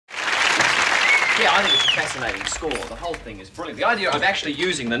Yeah, I think it's a fascinating score. The whole thing is brilliant. The idea of actually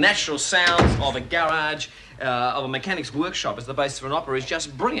using the natural sounds of a garage, of a mechanic's workshop as the basis for an opera is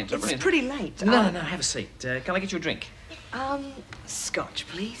just brilliant. It's pretty late. No, have a seat. Can I get you a drink? Scotch,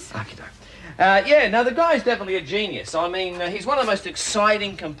 please. Okey-doke. Yeah, now the guy's definitely a genius. I mean, he's one of the most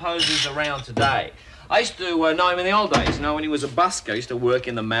exciting composers around today. I used to know him in the old days, when he was a busker. He used to work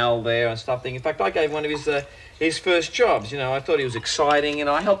in the Mall there and stuff. In fact, I gave one of his first jobs. I thought he was exciting, and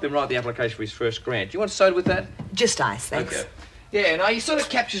I helped him write the application for his first grant. Do you want soda with that? Just ice, thanks. Okay. Yeah, no, he sort of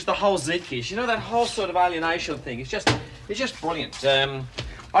captures the whole Zeitgeist. That whole sort of alienation thing. It's just brilliant. I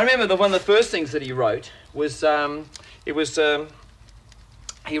remember one of the first things that he wrote was,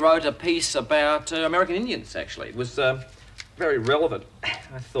 he wrote a piece about American Indians, actually. It was very relevant,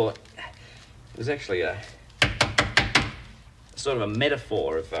 I thought. It was actually a sort of a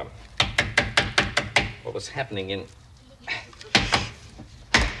metaphor of what was happening in... Ian,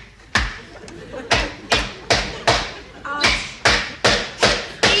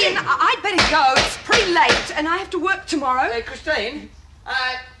 I'd better go. It's pretty late, and I have to work tomorrow. Hey, Christine,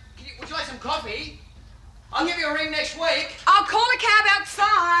 would you like some coffee? I'll give you a ring next week. I'll call a cab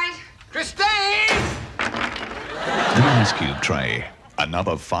outside. Christine! The Ice Cube Tray,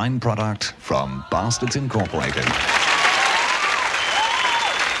 another fine product from Bastards Incorporated.